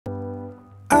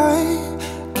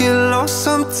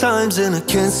times and I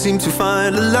can't seem to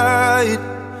find a light.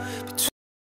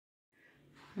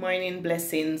 Morning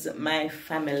blessings, my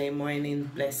family. Morning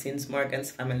blessings,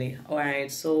 Morgan's family. All right,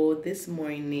 so this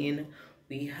morning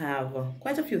we have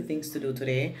quite a few things to do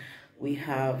today. We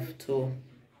have to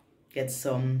get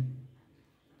some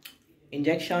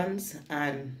injections,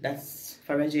 and that's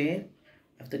for Ajay.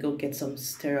 Have to go get some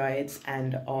steroids,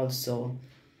 and also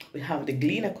we have the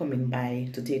cleaner coming by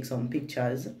to take some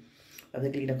pictures.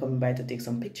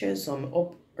 So I'm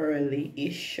up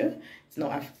early-ish. It's now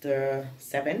after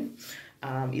 7.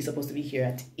 He's supposed to be here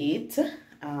at 8.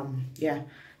 Yeah,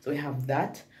 so we have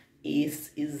that.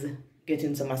 Ace is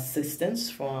getting some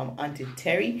assistance from Auntie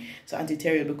Terry. So Auntie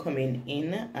Terry will be coming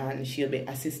in and she'll be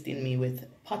assisting me with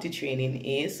potty training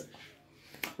Ace.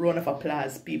 Round of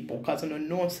applause, people, because I don't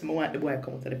know if I want the boy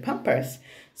come out of the Pampers.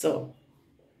 So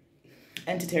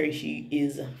Auntie Terry, she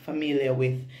is familiar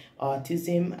with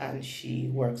autism and she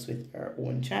works with her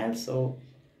own child. So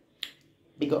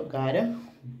big up God,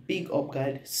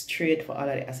 straight for all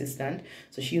of the assistant.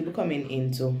 So she'll be coming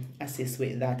in to assist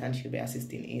with that, and she'll be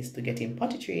assisting Ace to get him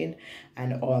potty trained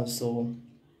and also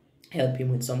help him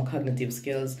with some cognitive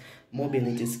skills,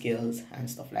 mobility skills and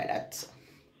stuff like that. So,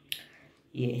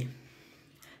 yeah,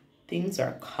 things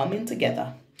are coming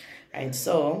together. Right,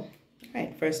 so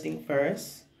first thing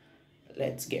first,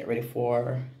 let's get ready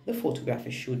for the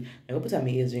photography shoot. I'm gonna put on my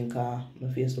ears because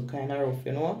my face look kind of rough,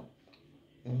 you know.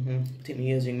 Put my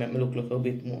ears in, make me look a little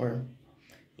bit more.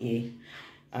 Yeah.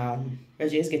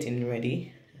 Reggie is getting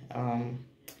ready.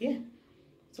 Yeah.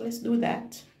 So let's do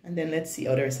that, and then let's see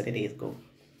how the rest of the days go.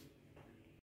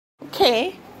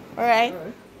 Okay. All right.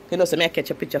 You know, so may I catch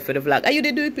a picture for the vlog. Are you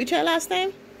did do a picture last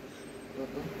time?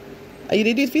 Are you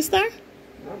did do it for Star?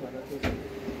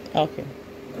 Okay.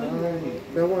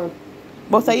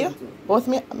 Both of you? Both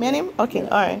me and him? Okay,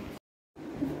 alright.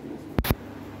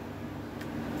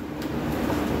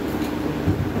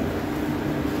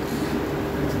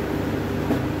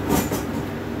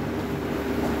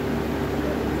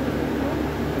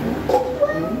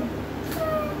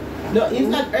 No, he's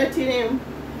not hurting him.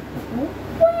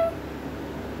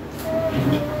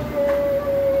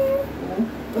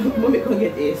 Mommy, go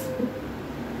get this.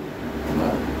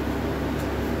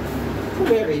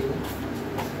 Where is he?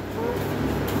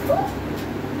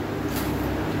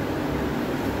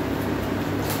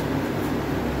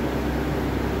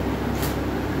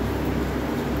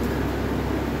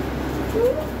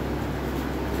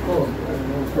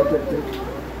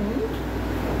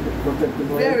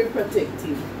 Very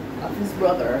protective of his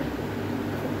brother.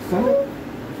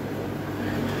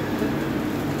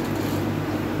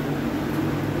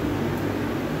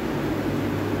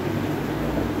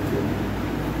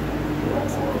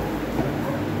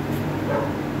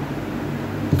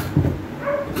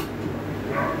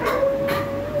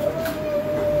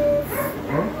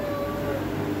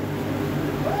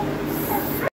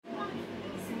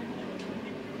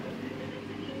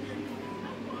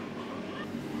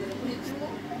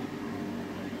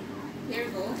 Here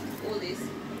we go. All this,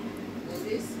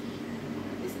 this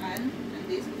and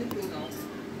this. Put it through now.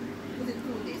 Put it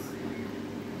through this.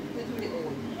 Put it through the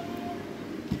old.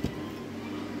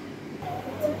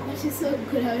 She's so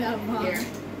good at that mom. Here.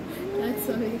 That's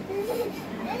so big.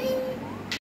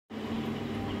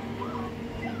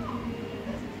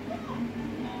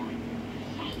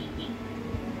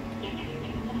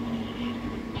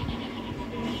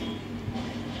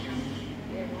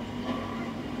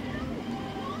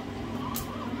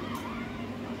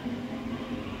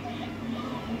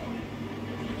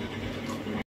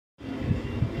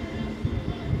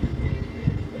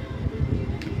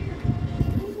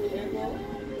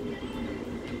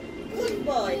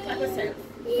 Boy, clap yourself.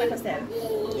 Clap yourself.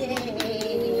 Yay.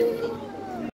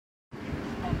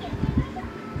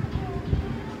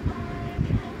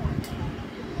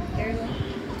 There you go.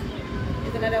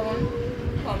 Is another one?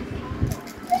 Come.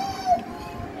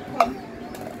 Come.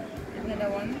 Is another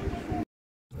one?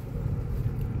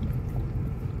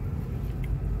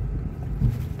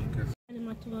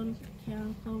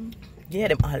 Yeah,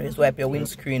 them always wipe your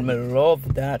windscreen. I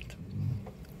love that.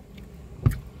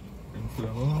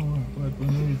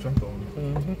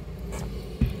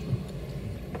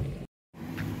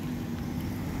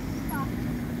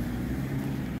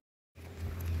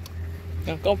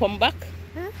 Come from back?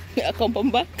 Huh? Come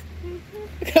from back?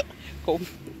 Come.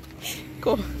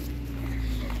 Come.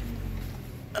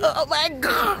 Oh my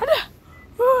God!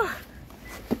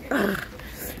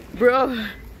 Bro.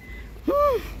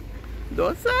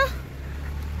 Don't say?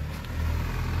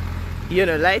 You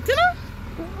don't like it?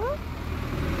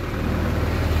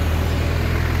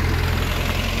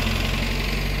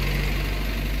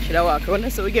 should I walk around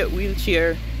so we get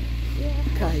wheelchair? Yeah.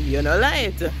 Cause you know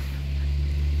light.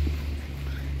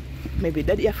 Maybe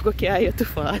daddy have to go carry you too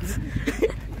fast.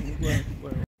 Yeah.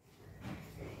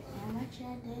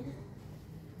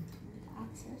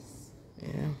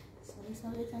 So we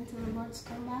shall wait until the bots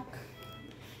come back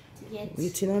to get.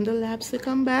 Waiting on the labs to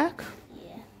come back.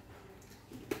 Yeah.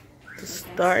 To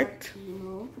start.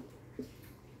 Chemo.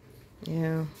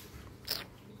 Yeah.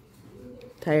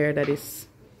 Tired of this.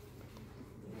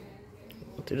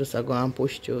 To just go and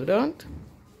push through, don't?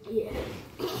 Yeah.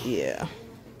 Yeah.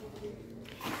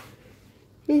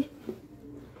 My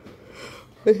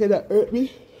head that hurt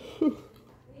me.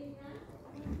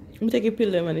 I'm taking a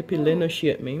pill and the pill no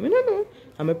shake me. I don't know.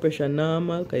 And my pressure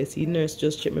normal, cause you see nurse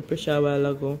just check my pressure a while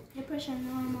ago. Your pressure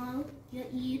normal. You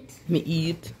eat. Me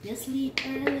eat. You sleep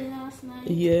early last night.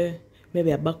 Yeah. Maybe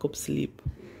a backup sleep.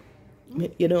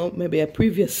 You know, maybe a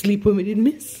previous sleep when we didn't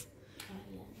miss.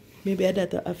 Maybe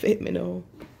that affect me now.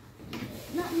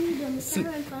 Not me though. The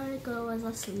servant family girl was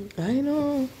asleep. I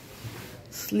know.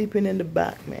 Sleeping in the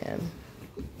back, man.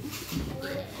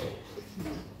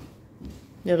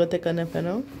 You gonna take a nap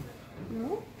now? No?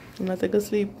 You gonna take a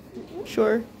sleep?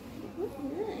 Sure. I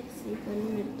like sleep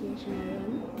when medication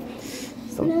run.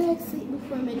 So, I like sleep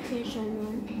before medication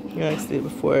run. you like sleep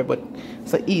before, but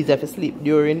so easy if you sleep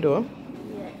during though.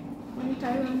 Yeah. When it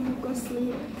run, you go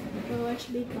sleep. Go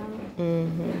watch Big Bang.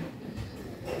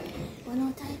 One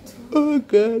out too. Oh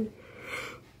God.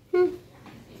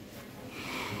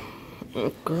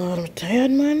 Oh God, I'm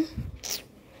tired, man.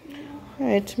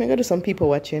 Alright, maybe do some people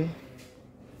watching.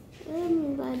 What do you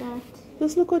mean by that?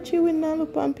 Just look at you and now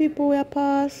look on people where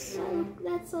pass.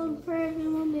 That's so pervy,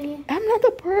 mommy. I'm not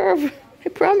a perv, I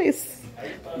promise.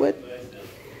 But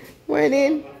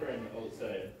morning.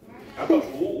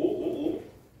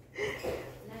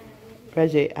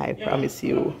 Reggie, I promise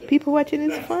you. People watching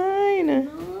is fine.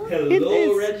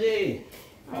 Hello, Reggie.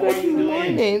 How are Good you doing?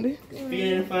 morning.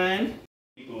 Feeling fine?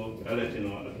 People, I'll let you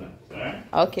know what the next, alright?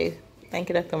 Okay. Thank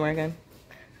you, Dr. Morgan.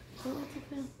 So what if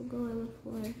I have to go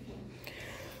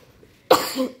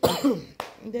before?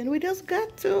 Then we just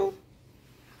got to.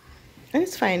 And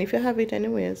it's fine if you have it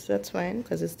anyways. That's fine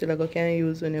because it's still a can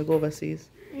use when you go overseas.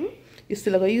 You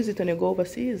still gonna use it when you go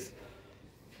overseas.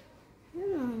 You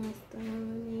don't understand what I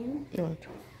mean. What?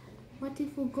 What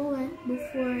if we go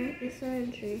before the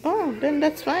surgery? Oh, then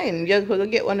that's fine. You're gonna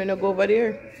get one when you go over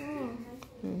there. Oh.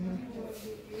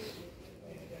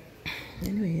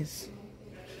 Anyways,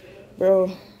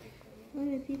 bro.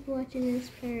 Only people watching this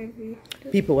pervy.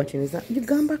 People watching is not. You've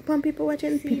gone back on people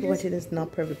watching. People watching is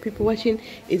not perfect. People watching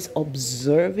is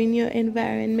observing your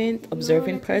environment,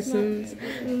 observing persons,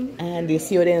 and you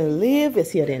see how they live. You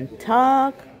see how they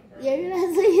talk. Yeah,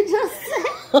 that's what you just said.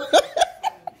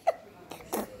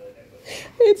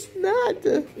 It's not.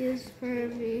 It's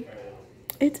pervy.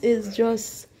 It is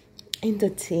just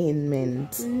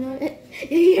entertainment. No,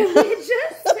 you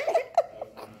just said.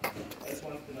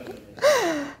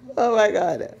 Oh my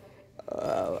God.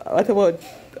 What about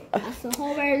That's a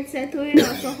whole word said to you.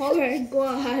 That's a whole word. Go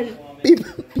ahead.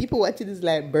 people watching is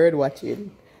like bird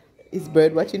watching. Is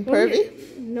bird watching pervy?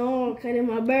 No, because them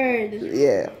a bird.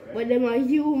 Yeah. But them a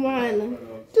human.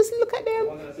 Just look at them.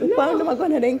 Look how them are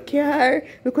going to them car.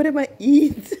 Look how them are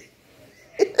eat.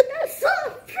 That's so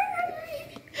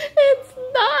pervy. It's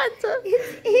not.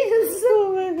 It is.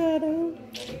 Oh my God.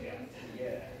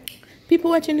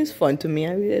 People watching is fun to me.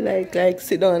 I really like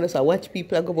sit down and just watch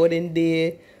people go about in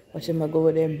there. Watch them go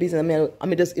about them business. I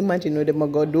mean just imagine what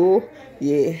them go do.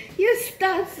 Yeah. You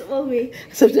start me.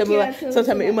 Sometimes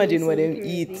I imagine what them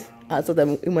eat.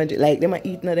 Sometimes I imagine like them might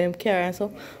eat in them car and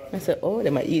so. I say, oh, they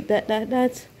might eat that.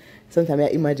 Sometimes I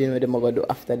imagine what them go do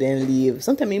after they leave.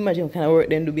 Sometimes I imagine what kind of work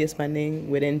they do based on them,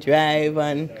 where they drive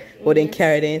and how they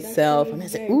carry themselves. And I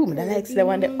say, ooh, I like the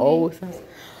one the house.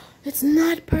 It's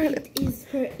not perfect. It is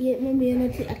per. Yeah, maybe I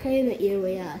can't hear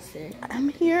what you say. I'm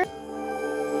here.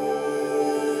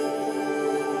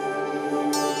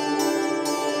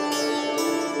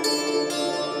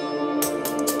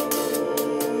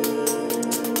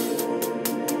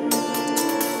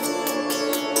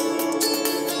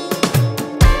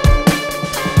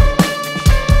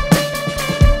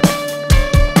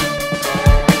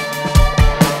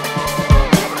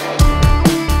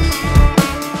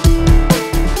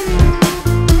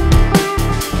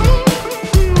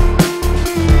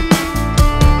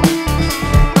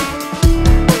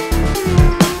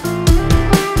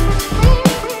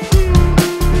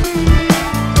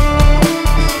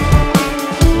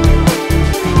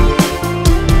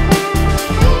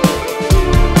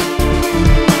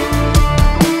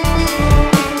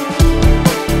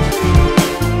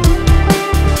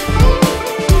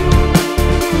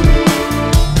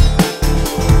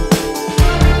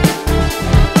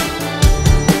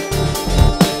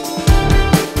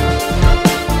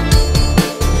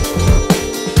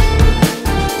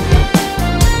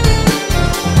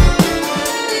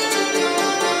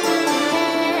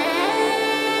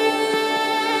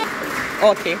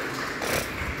 Okay.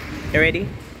 You ready?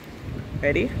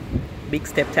 Ready? Big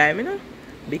step time, you know?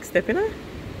 Big step, you know?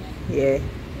 Yeah.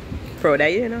 Proud of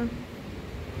you, you know?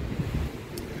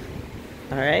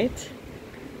 Alright.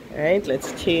 Alright,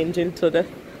 let's change into the...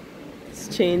 Let's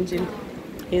change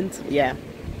into... Yeah.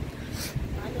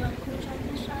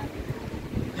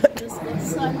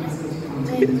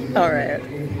 Alright.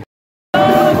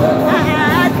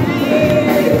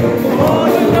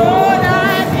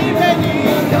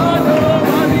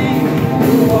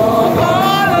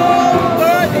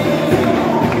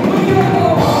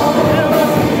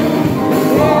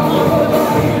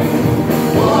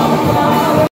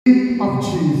 Of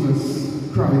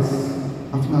Jesus Christ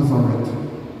of Nazareth.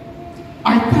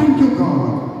 I thank you, God,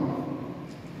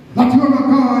 that you are a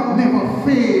God never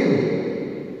fail.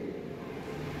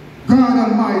 God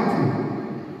Almighty,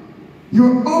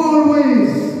 you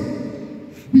always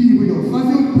be with us. As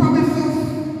you promise us,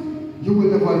 you will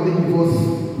never leave us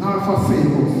nor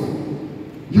forsake us.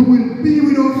 You will be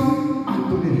with us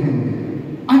unto the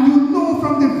end. And you know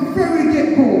from the very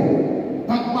get-go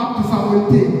that baptism will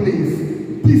take place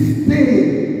this day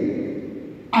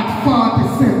at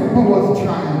 47 Bowers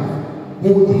Drive,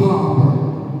 Old Harbor,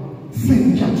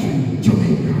 St. Catherine,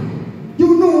 Jamaica. You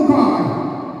know, God,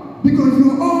 because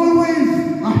you're always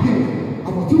ahead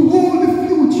of us. You hold the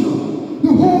future.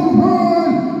 The whole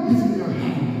world is in your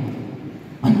hand.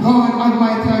 And God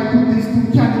Almighty, I put these two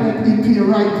candidates into your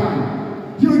right hand.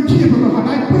 You're capable, and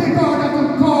I pray, God, that you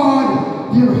guard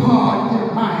their heart, their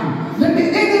mind. Let the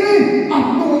enemy have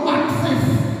no access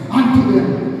unto them.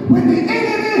 When the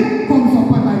enemy comes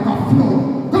up like a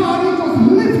flood, God, you just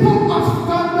lift up a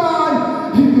standard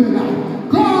in their life.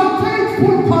 God takes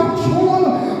full control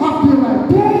of their life.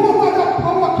 Do what the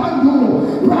power can do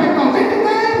right now. In the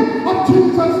name of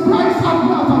Jesus Christ of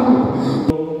Nazareth.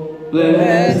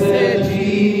 Blessed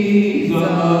Jesus,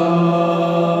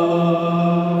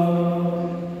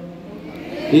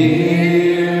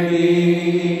 hear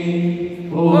me,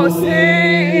 oh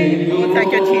Savior. Oh, thank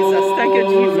you, Jesus. Thank you,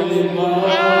 Jesus.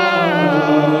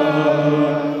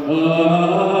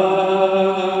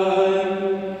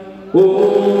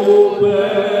 Open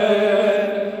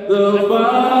the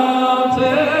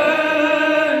fountain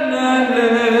and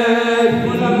let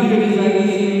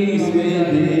peace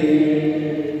begin.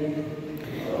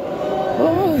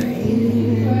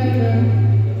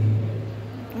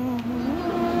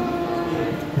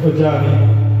 Oh, Johnny.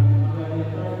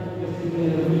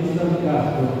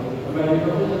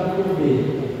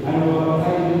 And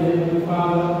the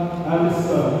Father and the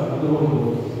Son and the Holy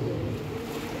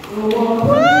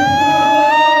Ghost.